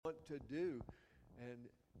to do? And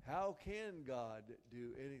how can God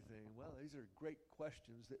do anything? Well, these are great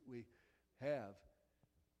questions that we have.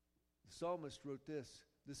 The psalmist wrote this.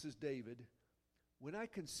 This is David. When I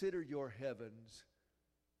consider your heavens,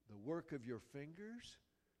 the work of your fingers,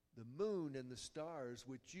 the moon and the stars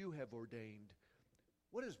which you have ordained,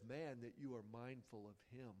 what is man that you are mindful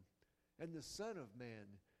of him, and the Son of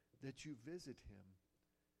Man that you visit him?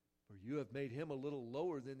 For you have made him a little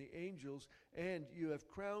lower than the angels, and you have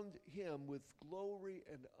crowned him with glory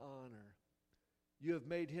and honor. You have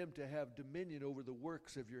made him to have dominion over the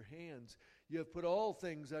works of your hands. You have put all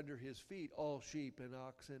things under his feet, all sheep and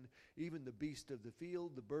oxen, even the beast of the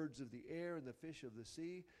field, the birds of the air, and the fish of the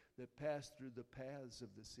sea that pass through the paths of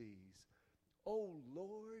the seas. O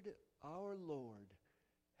Lord, our Lord,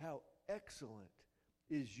 how excellent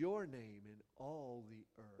is your name in all the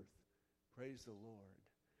earth. Praise the Lord.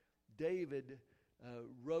 David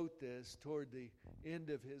wrote this toward the end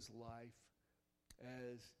of his life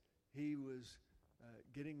as he was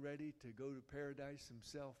getting ready to go to paradise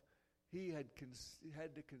himself. He had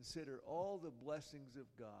to consider all the blessings of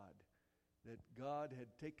God, that God had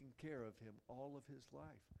taken care of him all of his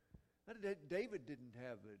life. David didn't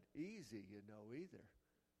have it easy, either.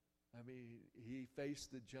 I mean, he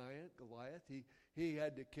faced the giant, Goliath. He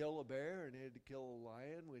had to kill a bear and he had to kill a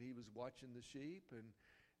lion when he was watching the sheep.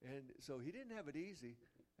 And so he didn't have it easy.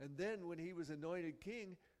 And then when he was anointed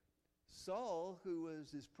king, Saul, who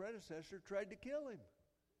was his predecessor, tried to kill him.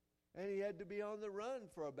 And he had to be on the run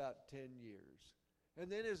for about 10 years. And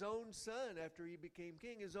then his own son, after he became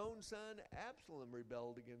king, his own son Absalom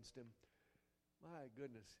rebelled against him. My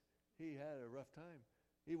goodness, he had a rough time.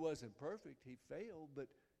 He wasn't perfect. He failed, but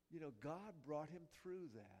God brought him through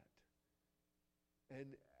that.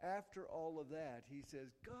 And after all of that, he says,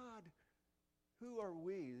 God, who are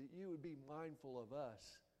we that you would be mindful of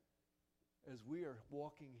us as we are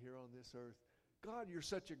walking here on this earth? God, you're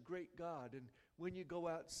such a great God. And when you go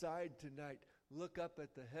outside tonight, look up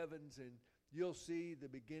at the heavens and you'll see the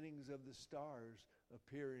beginnings of the stars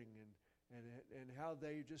appearing and how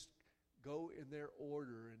they just go in their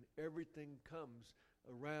order and everything comes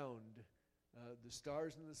around. The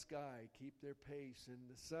stars in the sky keep their pace, and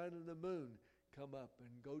the sun and the moon come up and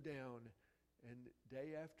go down, and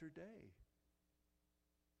day after day,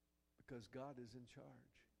 because God is in charge.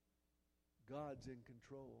 God's in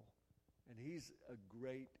control, and he's a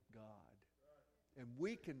great God. And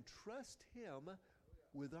we can trust him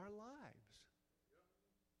with our lives.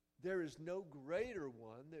 There is no greater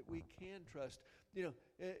one that we can trust.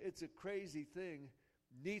 It's a crazy thing.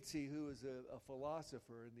 Nietzsche, who was a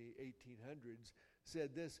philosopher in the 1800s,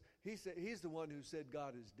 said this. He said he's the one who said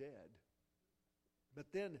God is dead.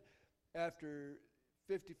 But then, after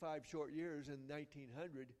 55 short years in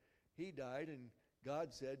 1900, he died, and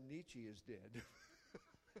God said Nietzsche is dead.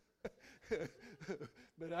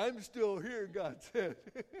 But I'm still here, God said.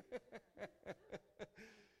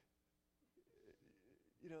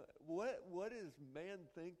 What is man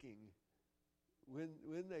thinking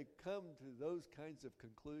when they come to those kinds of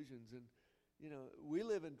conclusions? And we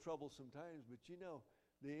live in troublesome times, but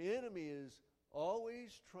the enemy is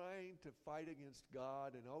always trying to fight against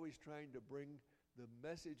God and always trying to bring the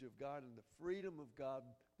message of God and the freedom of God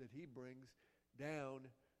that he brings down.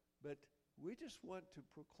 But we just want to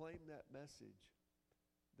proclaim that message,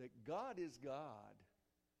 that God is God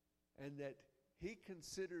and that he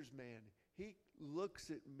considers man. He looks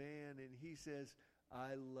at man and he says,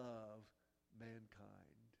 I love mankind.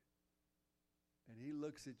 And he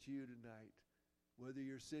looks at you tonight, whether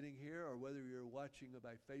you're sitting here or whether you're watching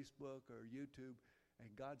by Facebook or YouTube,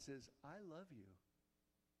 and God says, I love you.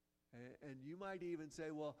 And you might even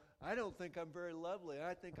say, well, I don't think I'm very lovely.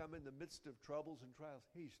 I think I'm in the midst of troubles and trials.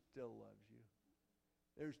 He still loves you.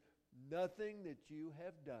 There's nothing that you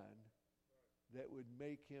have done that would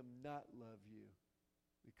make him not love you,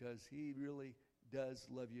 because he really does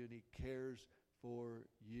love you and he cares for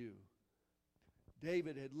you.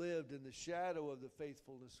 David had lived in the shadow of the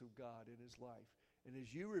faithfulness of God in his life. And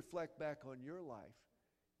as you reflect back on your life,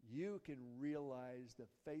 you can realize the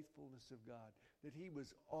faithfulness of God, that he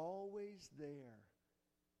was always there,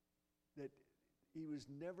 that he was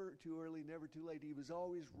never too early, never too late. He was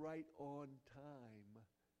always right on time.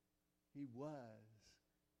 He was.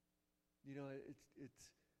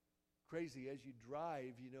 It's crazy as you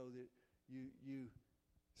drive, that you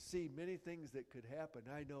see many things that could happen.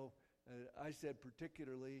 I know, I said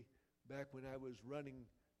particularly back when I was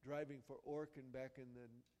driving for Orkin back in the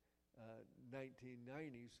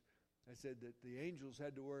 1990s, I said that the angels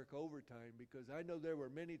had to work overtime, because I know there were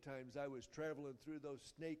many times I was traveling through those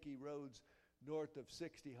snaky roads north of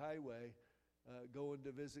 60 Highway, going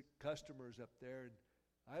to visit customers up there,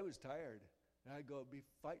 I was tired. And I'd go be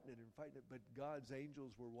fighting it, but God's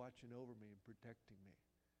angels were watching over me and protecting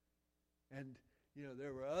me. And,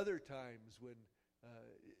 there were other times when,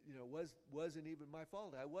 wasn't even my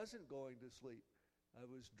fault. I wasn't going to sleep. I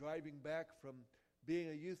was driving back from being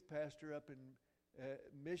a youth pastor up in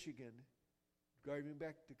Michigan, driving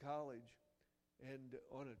back to college, and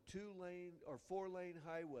on a 2-lane or 4-lane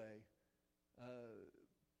highway,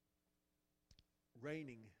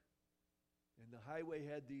 raining. And the highway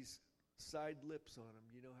had these side lips on them.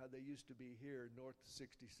 You know how they used to be here north of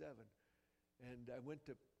 67. And I went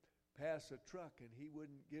to pass a truck, and he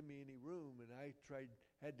wouldn't give me any room, and I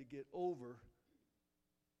had to get over.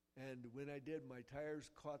 And when I did, my tires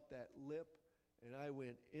caught that lip, and I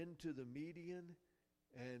went into the median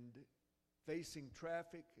and facing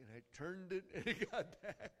traffic, and I turned it, and it got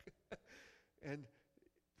back. And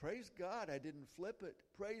praise God, I didn't flip it.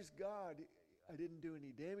 Praise God, I didn't do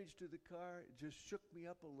any damage to the car. It just shook me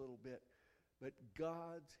up a little bit. But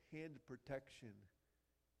God's hand of protection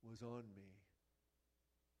was on me.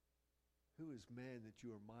 Who is man that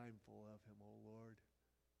you are mindful of him, O Lord?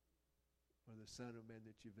 Or the Son of Man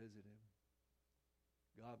that you visit him?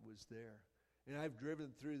 God was there. And I've driven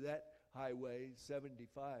through that highway,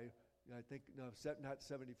 75. Not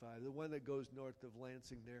 75, the one that goes north of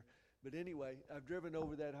Lansing there. But anyway, I've driven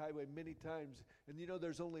over that highway many times, and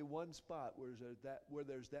there's only one spot where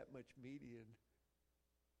there's that much median.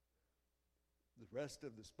 The rest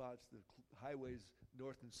of the spots, the highways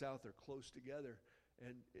north and south, are close together,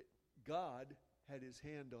 and God had his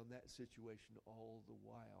hand on that situation all the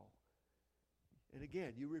while. And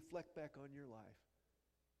again, you reflect back on your life,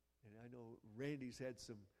 and I know Randy's had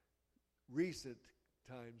some recent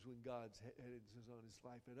times when God's hands on his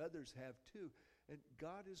life, and others have too. And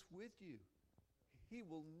God is with you. He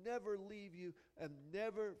will never leave you and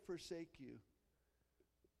never forsake you.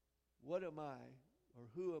 What am I, or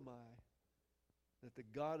who am I, that the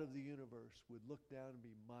God of the universe would look down and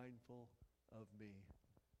be mindful of me?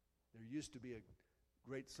 There used to be a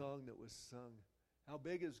great song that was sung. How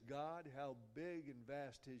big is God? How big and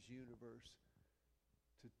vast his universe?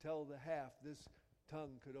 To tell the half, this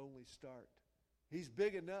tongue could only start. He's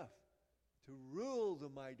big enough to rule the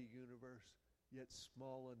mighty universe, yet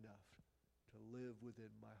small enough to live within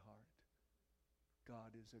my heart.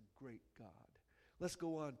 God is a great God. Let's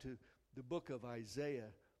go on to the book of Isaiah,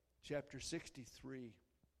 chapter 63,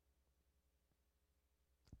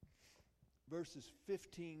 verses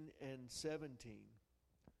 15 and 17.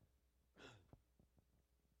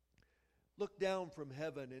 Look down from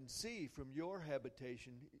heaven and see from your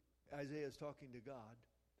habitation. Isaiah is talking to God.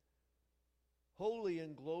 Holy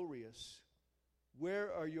and glorious,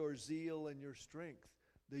 where are your zeal and your strength,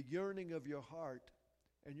 the yearning of your heart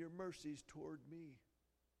and your mercies toward me?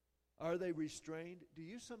 Are they restrained? Do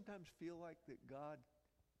you sometimes feel like that God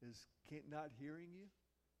is not hearing you?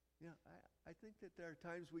 Yeah, I think that there are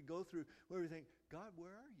times we go through where we think, God,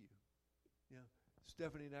 where are you?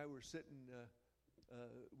 Stephanie and I were sitting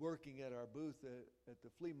working at our booth at the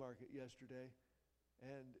flea market yesterday,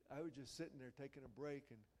 and I was just sitting there taking a break,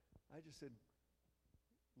 and I just said,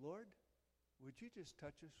 Lord, would you just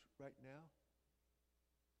touch us right now?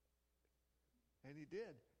 And he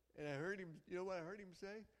did. And I heard him, you know what I heard him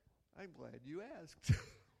say? I'm glad you asked.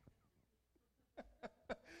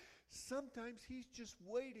 Sometimes he's just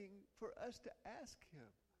waiting for us to ask him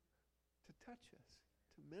to touch us,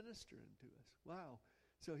 to minister unto us. Wow.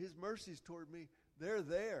 So his mercies toward me, they're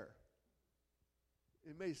there.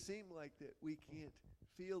 It may seem like that we can't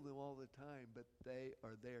feel them all the time, but they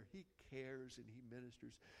are there. He cares and he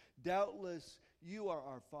ministers. Doubtless you are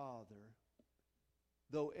our Father,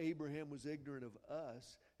 though Abraham was ignorant of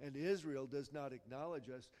us and Israel does not acknowledge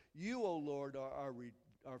us. You, O Lord, are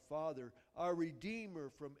our Father, our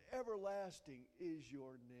Redeemer from everlasting is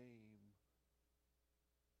your name.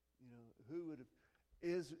 Who would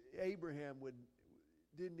have? Abraham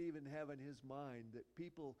didn't even have in his mind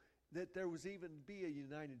that there was even be a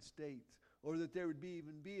United States, or that there would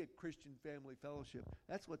even be a Christian family fellowship.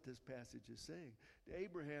 That's what this passage is saying.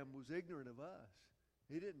 Abraham was ignorant of us.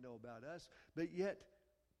 He didn't know about us, but yet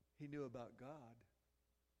he knew about God.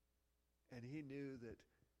 And he knew that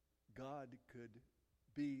God could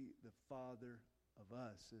be the Father of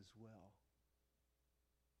us as well.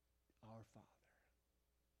 Our Father.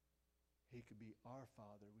 He could be our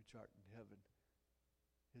Father which art in heaven.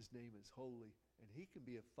 His name is holy, and he can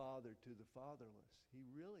be a father to the fatherless. He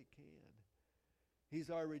really can. He's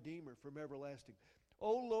our Redeemer from everlasting.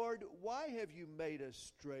 O Lord, why have you made us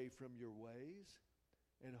stray from your ways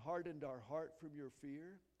and hardened our heart from your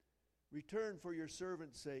fear? Return for your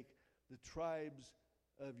servant's sake the tribes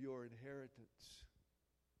of your inheritance.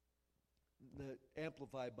 The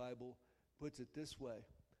Amplified Bible puts it this way.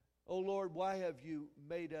 O Lord, why have you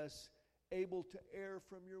made us able to err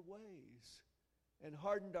from your ways and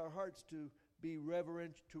hardened our hearts to be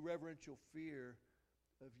reverential fear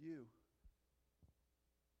of you?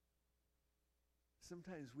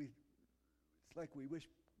 Sometimes it's like we wish,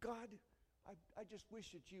 God, I just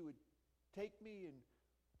wish that you would take me and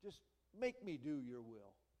just make me do your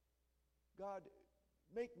will. God,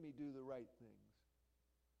 make me do the right things.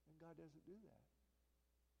 And God doesn't do that.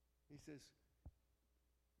 He says,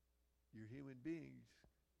 you're human beings.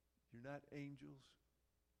 You're not angels.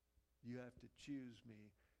 You have to choose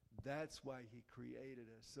me. That's why he created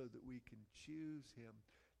us, so that we can choose him.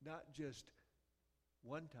 Not just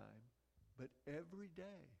one time, but every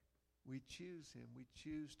day. We choose him. We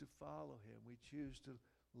choose to follow him. We choose to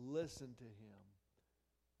listen to him.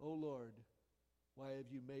 Oh Lord, why have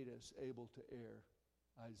you made us able to err?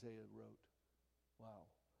 Isaiah wrote. Wow.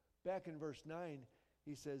 Back in verse 9,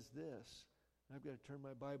 he says this. I've got to turn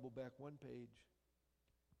my Bible back one page.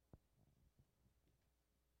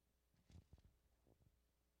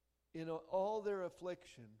 In all their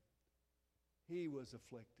affliction, he was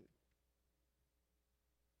afflicted.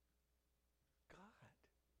 God,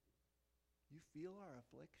 you feel our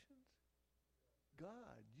afflictions?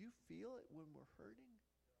 God, you feel it when we're hurting?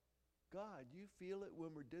 God, you feel it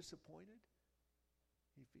when we're disappointed?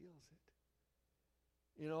 He feels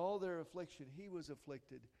it. In all their affliction, he was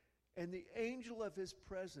afflicted, and the angel of his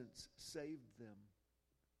presence saved them.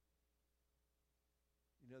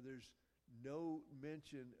 You know, there's no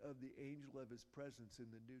mention of the angel of his presence in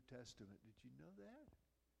the New Testament. Did you know that?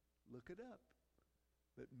 Look it up.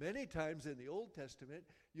 But many times in the Old Testament,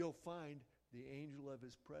 you'll find the angel of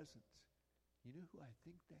his presence. You know who I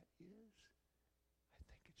think that is? I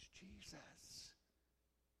think it's Jesus,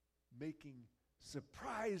 making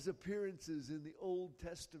surprise appearances in the Old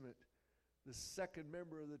Testament. The second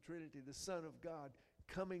member of the Trinity, the Son of God,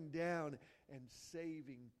 coming down and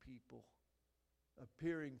saving people,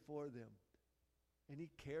 appearing for them. And he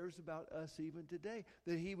cares about us even today,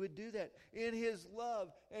 that he would do that. In his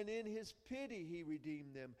love and in his pity, he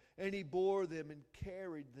redeemed them. And he bore them and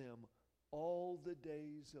carried them all the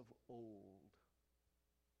days of old.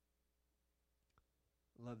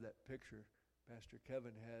 I love that picture Pastor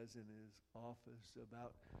Kevin has in his office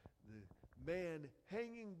about the man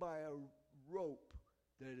hanging by a rope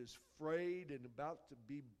that is frayed and about to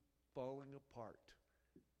be falling apart.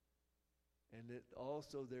 And it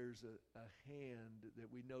also there's a hand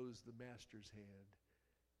that we know is the master's hand.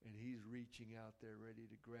 And he's reaching out there ready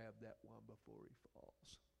to grab that one before he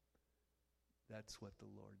falls. That's what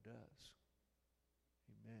the Lord does.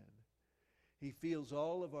 Amen. He feels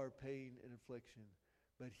all of our pain and affliction,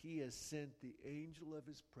 but he has sent the angel of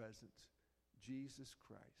his presence, Jesus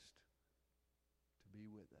Christ, to be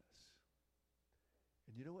with us.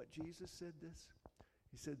 And you know what Jesus said this?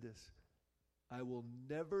 He said this, I will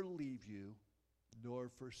never leave you nor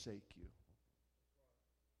forsake you.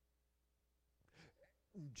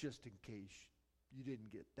 Just in case you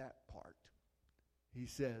didn't get that part. He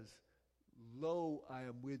says, lo, I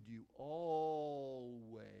am with you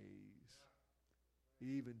always,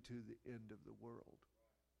 even to the end of the world.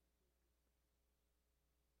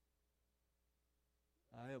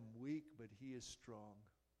 I am weak, but he is strong.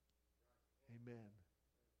 Amen.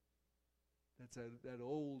 That's that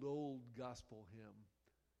old gospel hymn.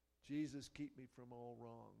 Jesus, keep me from all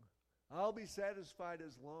wrong. I'll be satisfied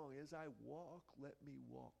as long as I walk. Let me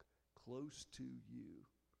walk close to you.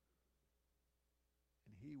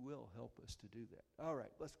 And he will help us to do that. All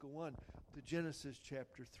right, let's go on to Genesis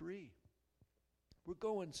chapter 3. We're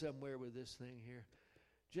going somewhere with this thing here.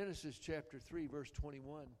 Genesis chapter 3, verse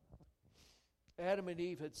 21. Adam and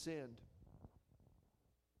Eve had sinned.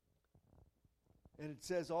 And it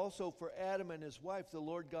says also for Adam and his wife, the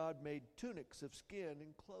Lord God made tunics of skin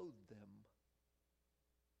and clothed them.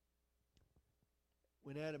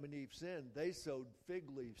 When Adam and Eve sinned, they sewed fig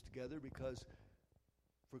leaves together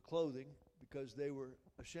for clothing, because they were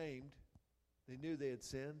ashamed. They knew they had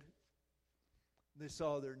sinned. They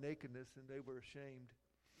saw their nakedness and they were ashamed.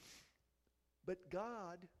 But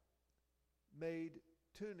God made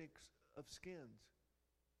tunics of skins.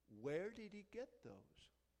 Where did he get those?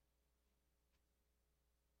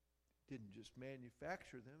 Didn't just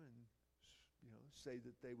manufacture them and say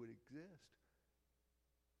that they would exist.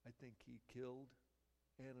 I think he killed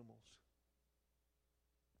animals.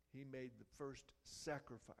 He made the first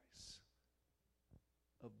sacrifice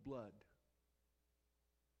of blood.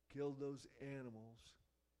 Killed those animals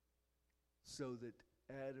so that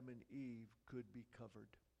Adam and Eve could be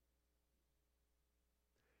covered.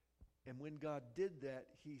 And when God did that,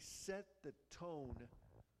 he set the tone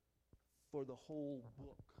for the whole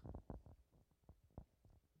book.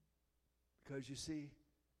 Because you see,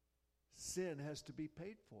 sin has to be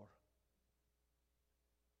paid for.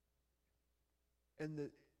 And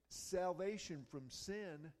the salvation from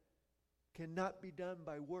sin cannot be done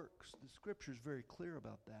by works. The Scripture is very clear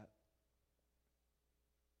about that.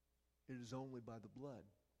 It is only by the blood.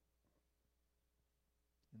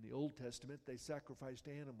 In the Old Testament, they sacrificed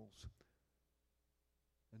animals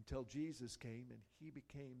until Jesus came and he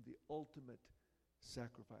became the ultimate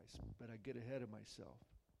sacrifice. But I get ahead of myself.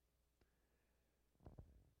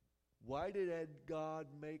 Why did God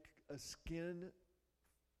make a skin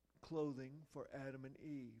clothing for Adam and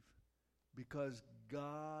Eve? Because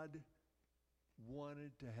God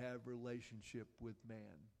wanted to have relationship with man.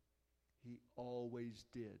 He always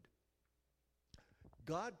did.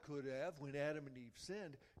 God could have, when Adam and Eve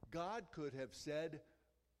sinned, God could have said,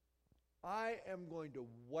 I am going to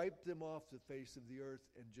wipe them off the face of the earth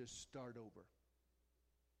and just start over.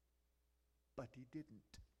 But he didn't.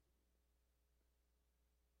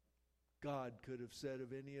 God could have said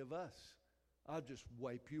of any of us, I'll just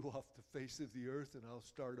wipe you off the face of the earth and I'll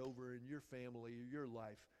start over in your family or your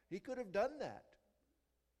life. He could have done that.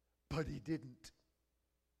 But he didn't.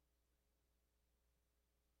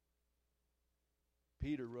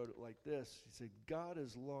 Peter wrote it like this. He said, God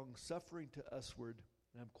is long-suffering to usward.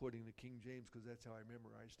 And I'm quoting the King James because that's how I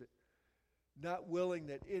memorized it. Not willing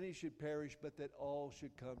that any should perish, but that all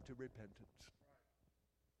should come to repentance.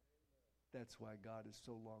 That's why God is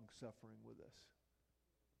so long-suffering with us.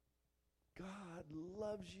 God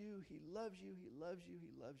loves you. He loves you. He loves you. He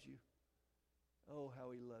loves you. Oh,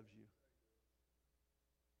 how he loves you.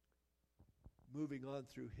 Moving on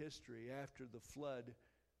through history, after the flood,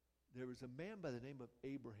 there was a man by the name of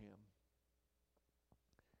Abraham.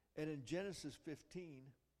 And in Genesis 15,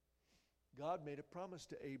 God made a promise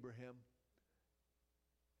to Abraham.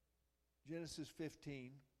 Genesis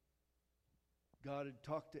 15, God had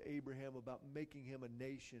talked to Abraham about making him a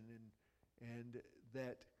nation and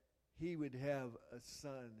that he would have a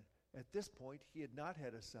son. At this point, he had not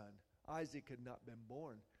had a son. Isaac had not been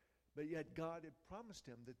born. But yet God had promised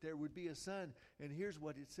him that there would be a son. And here's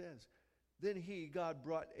what it says. Then God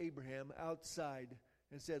brought Abraham outside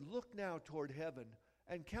and said, look now toward heaven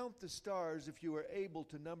and count the stars if you are able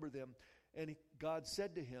to number them. And God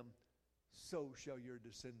said to him, so shall your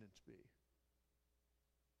descendants be.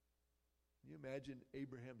 Can you imagine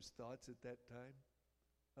Abraham's thoughts at that time?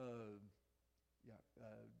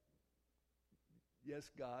 Yes,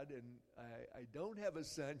 God, and I don't have a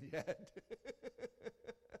son yet.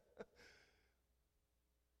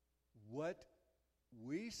 What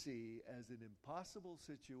we see as an impossible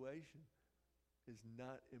situation is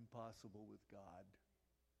not impossible with God.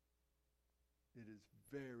 It is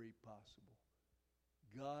very possible.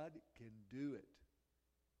 God can do it,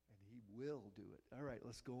 and he will do it. All right,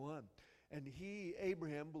 let's go on. And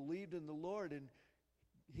Abraham, believed in the Lord, and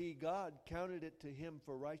God, counted it to him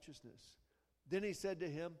for righteousness. Then he said to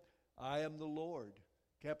him, I am the Lord.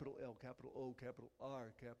 Capital L, capital O, capital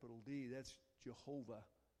R, capital D. That's Jehovah,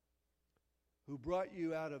 who brought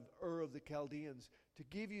you out of Ur of the Chaldeans to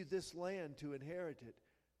give you this land to inherit it.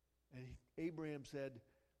 And Abraham said,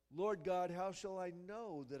 Lord God, how shall I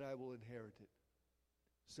know that I will inherit it?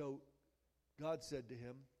 So God said to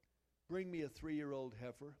him, bring me a 3-year-old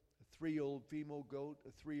heifer, a 3-year-old female goat,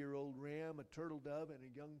 a 3-year-old ram, a turtle dove, and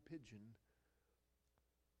a young pigeon.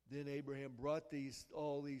 Then Abraham brought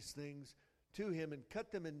all these things to him and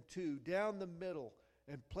cut them in two down the middle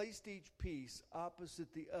and placed each piece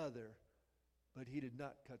opposite the other. But he did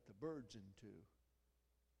not cut the birds in two.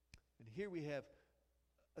 And here we have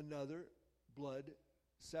another blood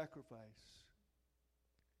sacrifice.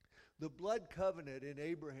 The blood covenant in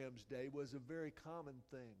Abraham's day was a very common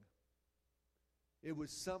thing. It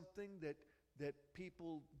was something that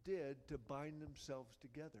people did to bind themselves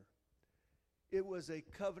together. It was a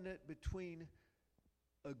covenant between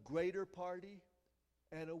a greater party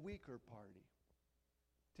and a weaker party.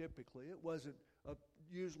 Typically, it wasn't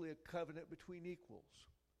usually a covenant between equals.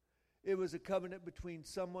 It was a covenant between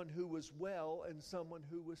someone who was well and someone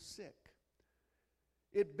who was sick.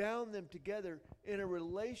 It bound them together in a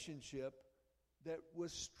relationship that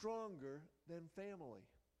was stronger than family.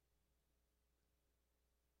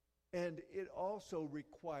 And it also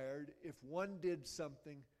required, if one did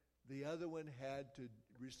something, the other one had to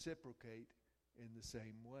reciprocate in the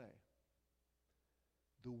same way.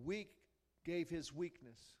 The weak gave his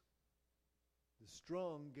weakness. The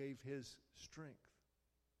strong gave his strength.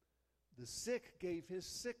 The sick gave his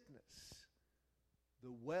sickness.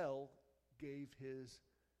 The well gave his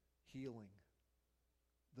healing.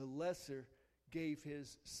 The lesser gave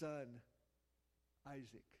his son,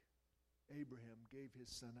 Isaac. Abraham gave his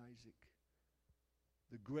son Isaac.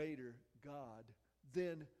 The greater God,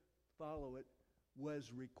 then follow it,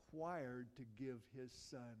 was required to give his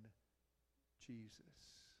son Jesus.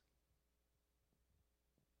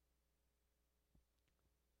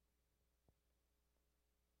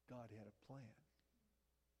 God had a plan.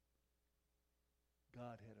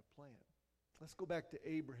 God had a plan. Let's go back to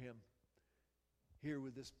Abraham here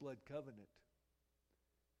with this blood covenant.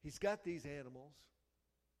 He's got these animals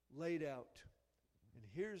laid out. And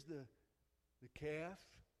here's the calf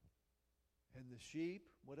and the sheep.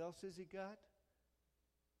 What else has he got?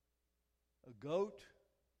 A goat,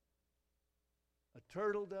 a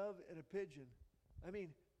turtle dove, and a pigeon. I mean,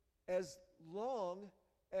 as long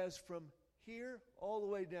as from here all the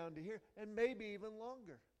way down to here, and maybe even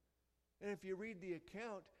longer. And if you read the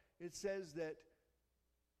account, it says that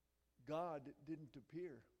God didn't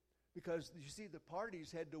appear. Because you see, the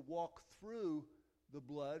parties had to walk through the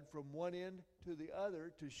blood from one end to the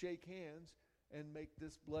other to shake hands and make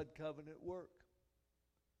this blood covenant work.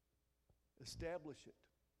 Establish it.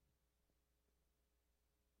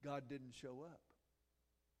 God didn't show up.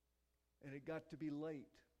 And it got to be late.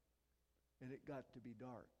 And it got to be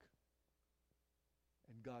dark.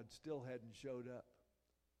 And God still hadn't showed up.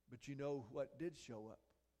 But you know what did show up?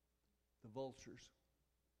 The vultures.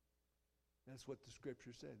 That's what the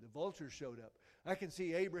scripture said. The vultures showed up. I can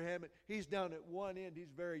see Abraham. He's down at one end.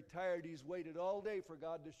 He's very tired. He's waited all day for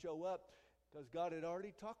God to show up because God had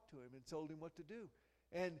already talked to him and told him what to do.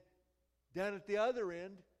 And down at the other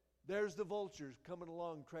end, there's the vultures coming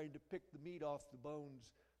along trying to pick the meat off the bones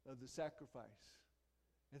of the sacrifice.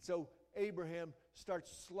 And so Abraham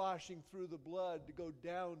starts sloshing through the blood to go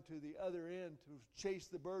down to the other end to chase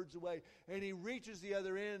the birds away. And he reaches the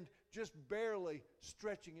other end just barely,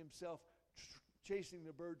 stretching himself, chasing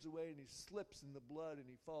the birds away, and he slips in the blood and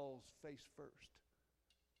he falls face first,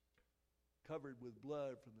 covered with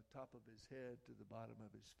blood from the top of his head to the bottom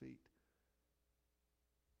of his feet.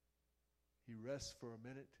 He rests for a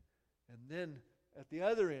minute, and then at the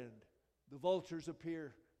other end, the vultures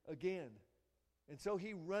appear again. And so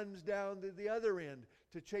he runs down to the other end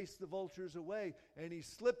to chase the vultures away, and he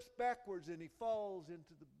slips backwards and he falls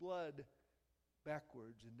into the blood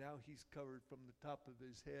backwards, and now he's covered from the top of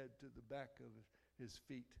his head to the back of his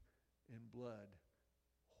feet in blood.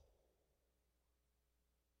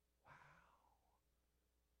 Wow.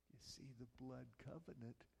 You see, the blood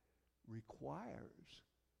covenant requires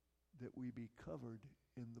that we be covered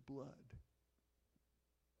in the blood.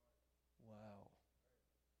 Wow.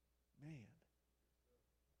 Man.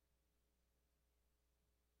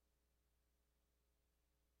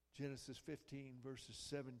 Genesis 15, verses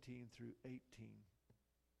 17 through 18.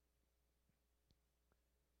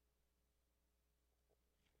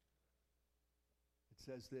 It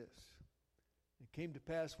says this. It came to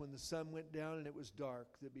pass when the sun went down and it was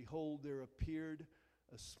dark, that behold, there appeared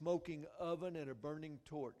a smoking oven and a burning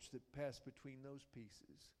torch that passed between those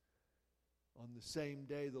pieces. On the same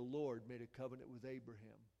day the Lord made a covenant with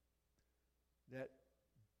Abraham. That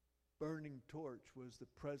burning torch was the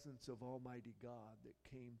presence of Almighty God that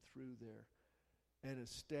came through there and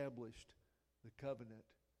established the covenant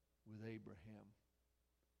with Abraham.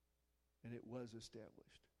 And it was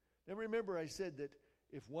established. Now remember, I said that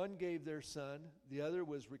if one gave their son, the other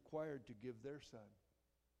was required to give their son.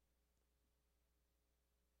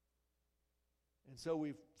 And so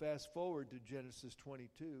we fast forward to Genesis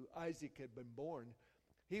 22. Isaac had been born.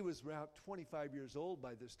 He was around 25 years old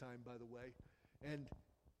by this time, by the way. And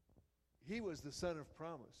he was the son of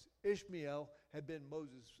promise. Ishmael had been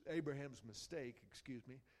Abraham's mistake,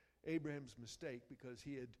 because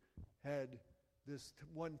he had this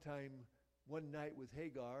one night with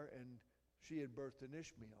Hagar, and she had birthed an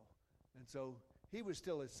Ishmael. And so he was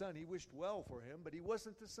still his son. He wished well for him, but he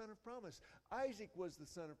wasn't the son of promise. Isaac was the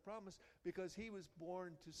son of promise because he was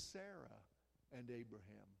born to Sarah and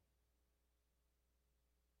Abraham.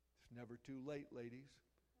 It's never too late, ladies.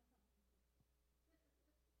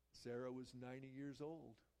 Sarah was 90 years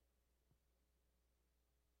old.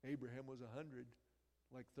 Abraham was 100,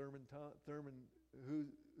 like Thurman,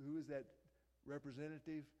 who is that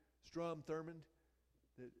representative? Strom Thurmond.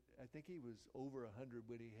 I think he was over 100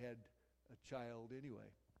 when he had a child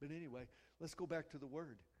anyway. But anyway, let's go back to the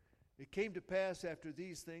word. It came to pass after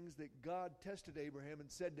these things that God tested Abraham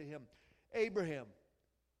and said to him, Abraham.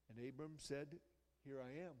 And Abram said, Here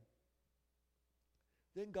I am.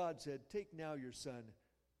 Then God said, Take now your son,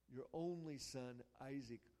 your only son,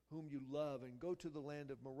 Isaac, whom you love, and go to the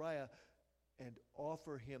land of Moriah and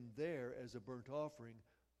offer him there as a burnt offering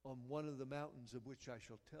on one of the mountains of which I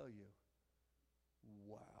shall tell you.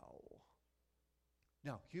 Wow.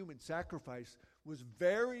 Now, human sacrifice was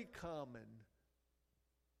very common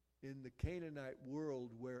in the Canaanite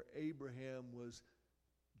world where Abraham was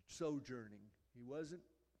sojourning. He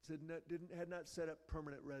had not set up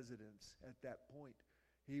permanent residence at that point.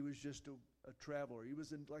 He was just a traveler. He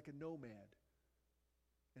was like a nomad.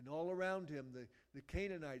 And all around him, the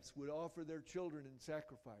Canaanites would offer their children in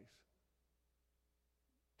sacrifice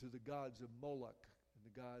to the gods of Moloch and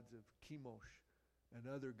the gods of Chemosh and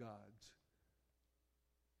other gods.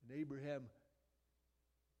 And Abraham,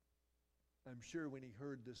 I'm sure when he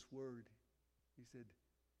heard this word, he said,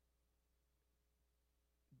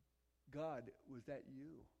 God, was that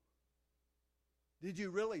you? Did you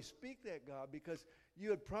really speak that, God? Because you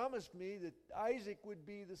had promised me that Isaac would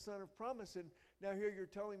be the son of promise, and now here you're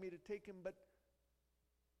telling me to take him, but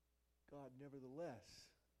God, nevertheless,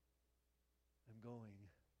 I'm going.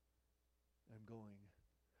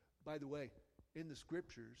 By the way, in the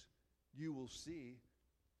scriptures, you will see,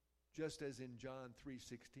 just as in John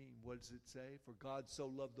 3:16, what does it say? For God so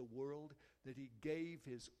loved the world that he gave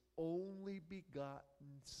his only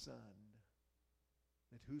begotten Son,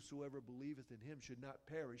 that whosoever believeth in him should not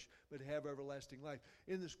perish, but have everlasting life.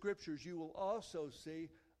 In the scriptures, you will also see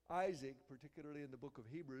Isaac, particularly in the book of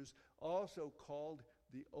Hebrews, also called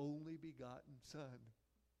the only begotten Son.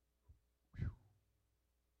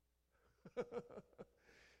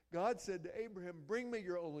 God said to Abraham, bring me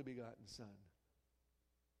your only begotten son.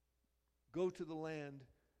 Go to the land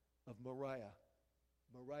of Moriah.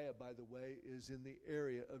 Moriah, by the way, is in the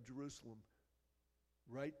area of Jerusalem,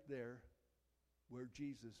 right there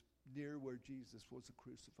near where Jesus was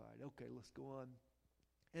crucified. Okay, let's go on.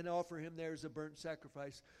 And offer him there as a burnt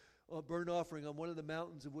sacrifice, a burnt offering on one of the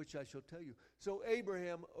mountains of which I shall tell you. So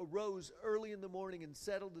Abraham arose early in the morning and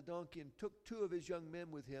saddled the donkey and took 2 of his young men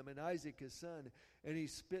with him and Isaac his son. And he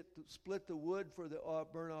split the wood for the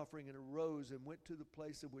burnt offering and arose and went to the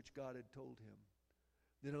place of which God had told him.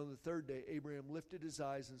 Then on the 3rd day, Abraham lifted his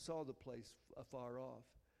eyes and saw the place afar off.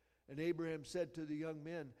 And Abraham said to the young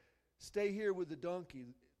men, stay here with the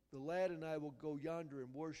donkey. The lad and I will go yonder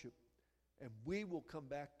and worship, and we will come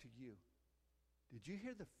back to you. Did you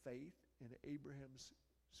hear the faith in Abraham's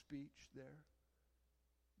speech there?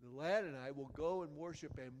 The lad and I will go and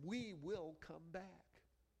worship, and we will come back.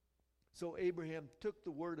 So Abraham took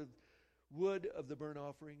the wood of the burnt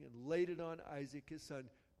offering and laid it on Isaac his son,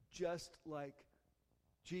 just like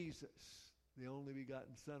Jesus, the only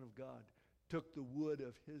begotten Son of God, took the wood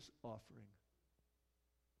of his offering,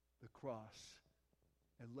 the cross,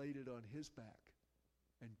 and laid it on his back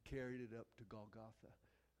and carried it up to Golgotha.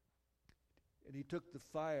 And he took the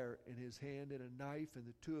fire in his hand and a knife, and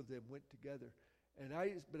the 2 of them went together.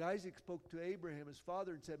 But Isaac spoke to Abraham, his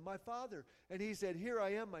father, and said, my father. And he said, here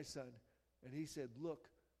I am, my son. And he said, look,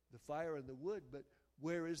 the fire and the wood, but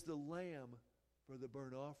where is the lamb for the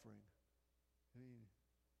burnt offering? I mean,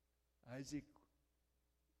 Isaac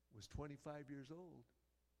was 25 years old.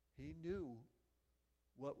 He knew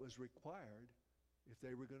what was required if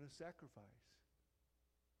they were going to sacrifice.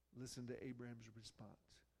 Listen to Abraham's response.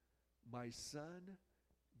 My son,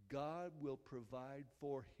 God will provide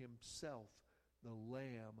for himself the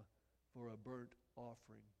lamb for a burnt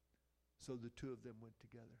offering. So the 2 of them went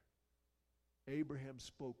together. Abraham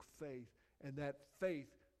spoke faith, and that faith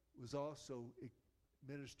was also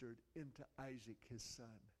ministered into Isaac, his son,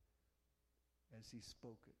 as he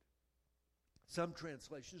spoke it. Some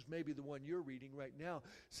translations, maybe the one you're reading right now,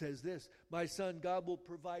 says this, my son, God will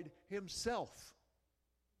provide himself.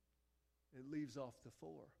 It leaves off the 4.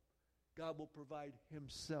 God will provide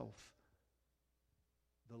himself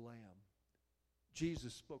the lamb.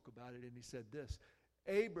 Jesus spoke about it and he said this,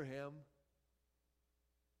 Abraham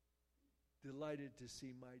delighted to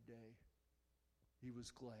see my day. He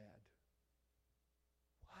was glad.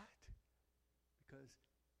 What? Because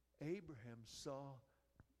Abraham saw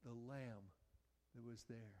the lamb that was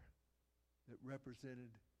there, that represented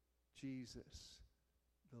Jesus,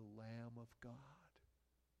 the Lamb of God.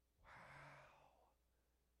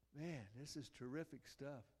 Wow. Man, this is terrific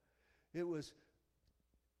stuff. It was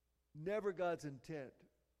never God's intent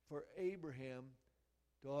for Abraham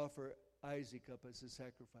to offer Isaac up as a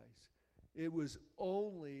sacrifice. It was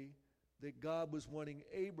only that God was wanting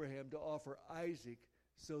Abraham to offer Isaac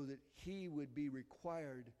so that he would be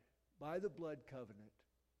required by the blood covenant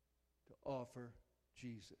to offer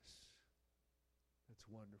Jesus. That's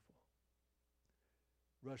wonderful.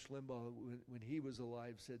 Rush Limbaugh, when he was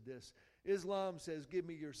alive, said this, Islam says, give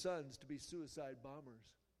me your sons to be suicide bombers.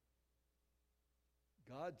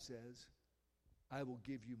 God says, I will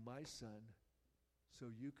give you my son so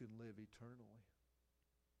you can live eternally.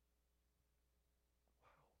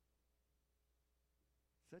 Wow.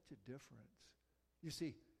 Such a difference. You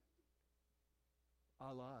see,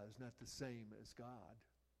 Allah is not the same as God.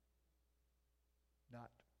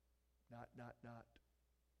 Not.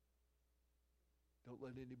 Don't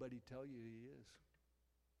let anybody tell you he is.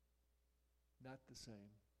 Not the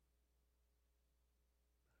same.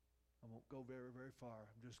 I won't go very, very far.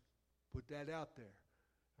 I'm just put that out there.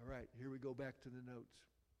 All right, here we go back to the notes.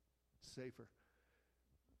 Safer.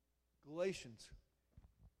 Galatians.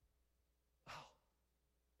 Oh,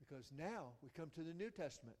 because now we come to the New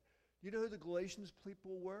Testament. You know who the Galatians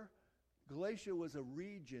people were? Galatia was a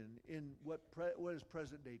region in what is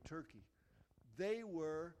present-day Turkey. They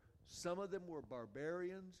were, some of them were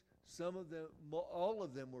barbarians, some of them, all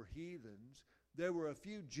of them were heathens. There were a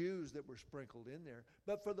few Jews that were sprinkled in there,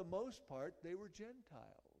 but for the most part, they were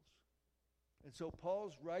Gentiles. And so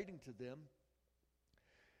Paul's writing to them,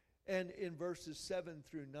 and in verses 7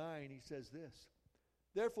 through 9, he says this,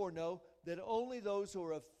 "Therefore know that only those who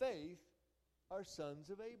are of faith are sons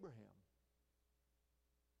of Abraham."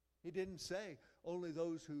 He didn't say only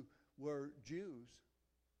those who were Jews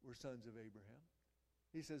were sons of Abraham.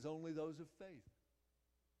 He says only those of faith.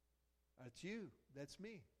 That's you. That's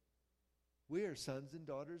me. We are sons and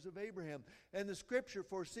daughters of Abraham. And the scripture,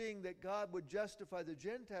 foreseeing that God would justify the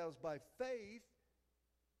Gentiles by faith,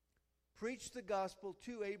 preached the gospel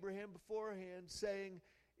to Abraham beforehand, saying,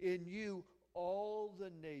 "In you all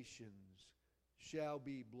the nations shall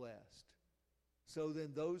be blessed." So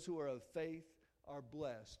then those who are of faith are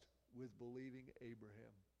blessed with believing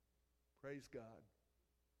Abraham. Praise God.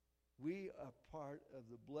 We are part of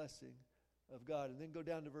the blessing of God. And then go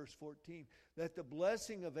down to verse 14. That the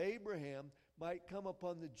blessing of Abraham might come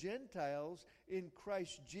upon the Gentiles in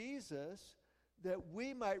Christ Jesus, that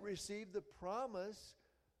we might receive the promise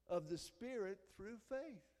of the Spirit through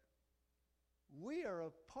faith. We are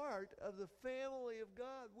a part of the family of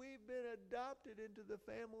God. We've been adopted into the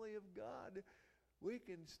family of God. We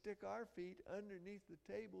can stick our feet underneath the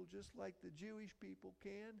table just like the Jewish people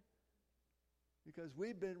can, because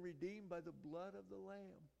we've been redeemed by the blood of the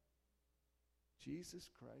Lamb. Jesus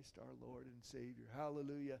Christ, our Lord and Savior.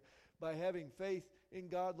 Hallelujah. By having faith in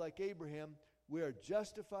God like Abraham, we are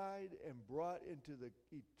justified and brought into the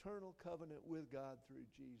eternal covenant with God through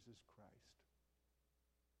Jesus Christ.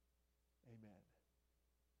 Amen.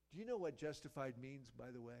 Do you know what justified means,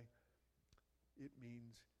 by the way? It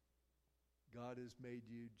means God has made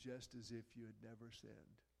you just as if you had never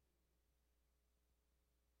sinned.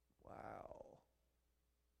 Wow.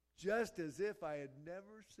 Just as if I had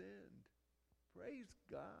never sinned. Praise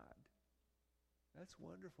God. That's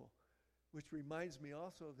wonderful. Which reminds me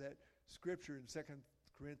also of that scripture in 2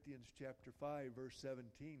 Corinthians chapter 5, verse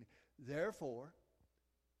 17. Therefore,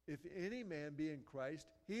 if any man be in Christ,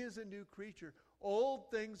 he is a new creature. Old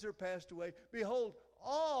things are passed away. Behold,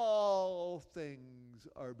 all things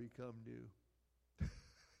are become new.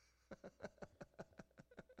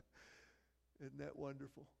 Isn't that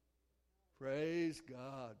wonderful? Praise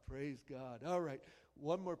God. Praise God. All right.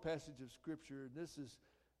 One more passage of Scripture, and this is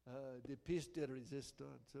the pièce de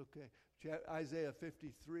résistance. Okay. Isaiah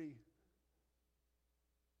 53.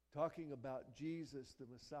 Talking about Jesus, the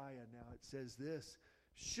Messiah now. It says this,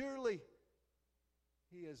 "Surely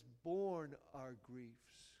he has borne our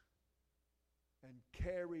griefs and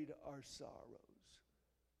carried our sorrows.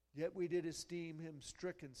 Yet we did esteem him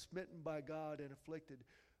stricken, smitten by God, and afflicted.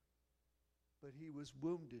 But he was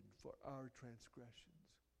wounded for our transgressions.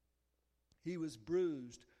 He was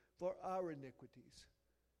bruised for our iniquities.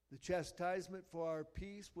 The chastisement for our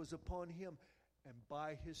peace was upon him, and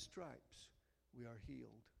by his stripes we are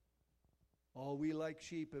healed. All we like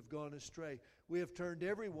sheep have gone astray. We have turned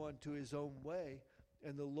everyone to his own way,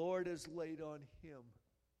 and the Lord has laid on him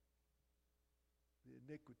the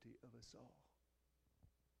iniquity of us all."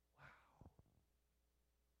 Wow.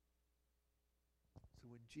 So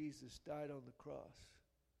when Jesus died on the cross,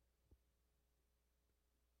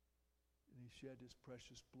 and he shed his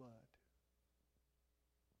precious blood,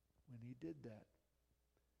 when he did that,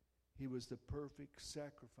 he was the perfect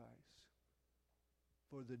sacrifice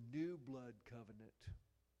for the new blood covenant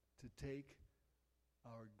to take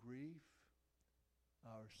our grief,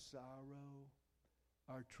 our sorrow,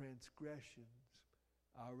 our transgressions,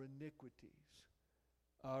 our iniquities,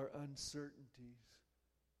 our uncertainties,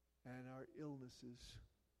 and our illnesses,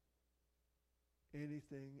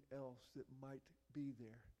 anything else that might be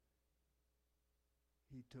there.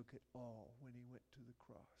 He took it all when he went to the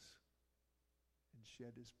cross and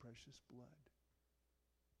shed his precious blood.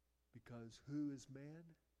 Because who is man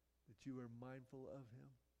that you are mindful of him?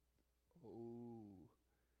 Oh,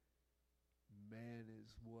 man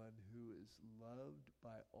is one who is loved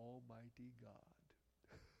by Almighty God.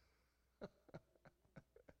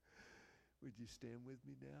 Would you stand with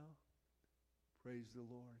me now? Praise the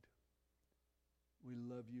Lord. We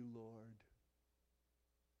love you, Lord.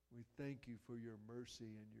 We thank you for your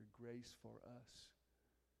mercy and your grace for us.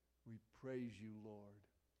 We praise you, Lord,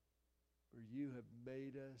 for you have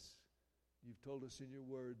made us. You've told us in your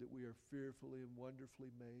word that we are fearfully and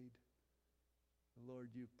wonderfully made. And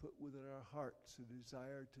Lord, you've put within our hearts a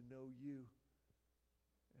desire to know you.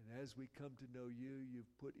 And as we come to know you,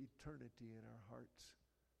 you've put eternity in our hearts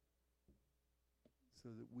so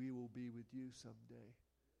that we will be with you someday.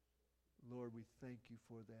 Lord, we thank you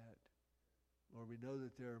for that. Lord, we know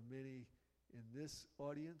that there are many in this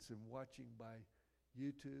audience and watching by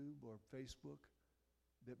YouTube or Facebook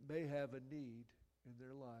that may have a need in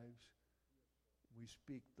their lives. We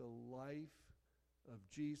speak the life of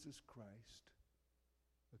Jesus Christ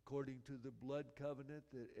according to the blood covenant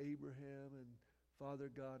that Abraham and Father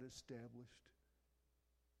God established,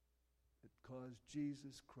 that caused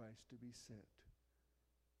Jesus Christ to be sent,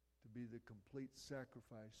 to be the complete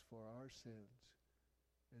sacrifice for our sins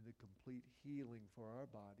and the complete healing for our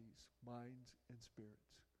bodies, minds, and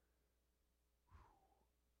spirits.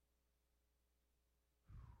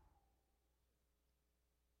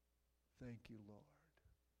 Thank you, Lord.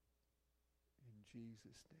 In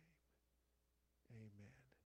Jesus' name, amen.